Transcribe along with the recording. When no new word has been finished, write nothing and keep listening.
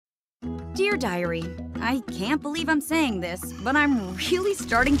Dear Diary, I can't believe I'm saying this, but I'm really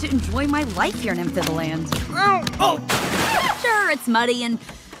starting to enjoy my life here in Amphibiland. Sure, it's muddy and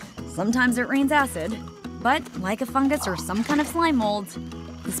sometimes it rains acid, but like a fungus or some kind of slime mold,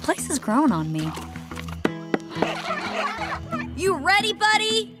 this place has grown on me. You ready,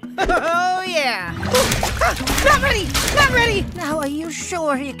 buddy? Oh, yeah. Not ready! Not ready! Now, are you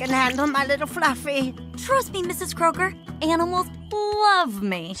sure you can handle my little Fluffy? Trust me, Mrs. Croaker. Animals love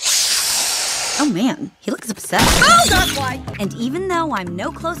me. Oh man, he looks upset. Oh, that's why! And even though I'm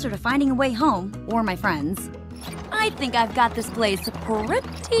no closer to finding a way home, or my friends, I think I've got this place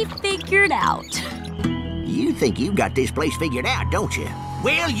pretty figured out. You think you got this place figured out, don't you?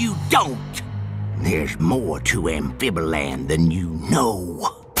 Well, you don't. There's more to Amphibiland than you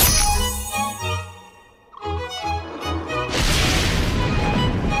know.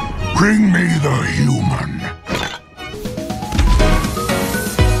 Bring me the human.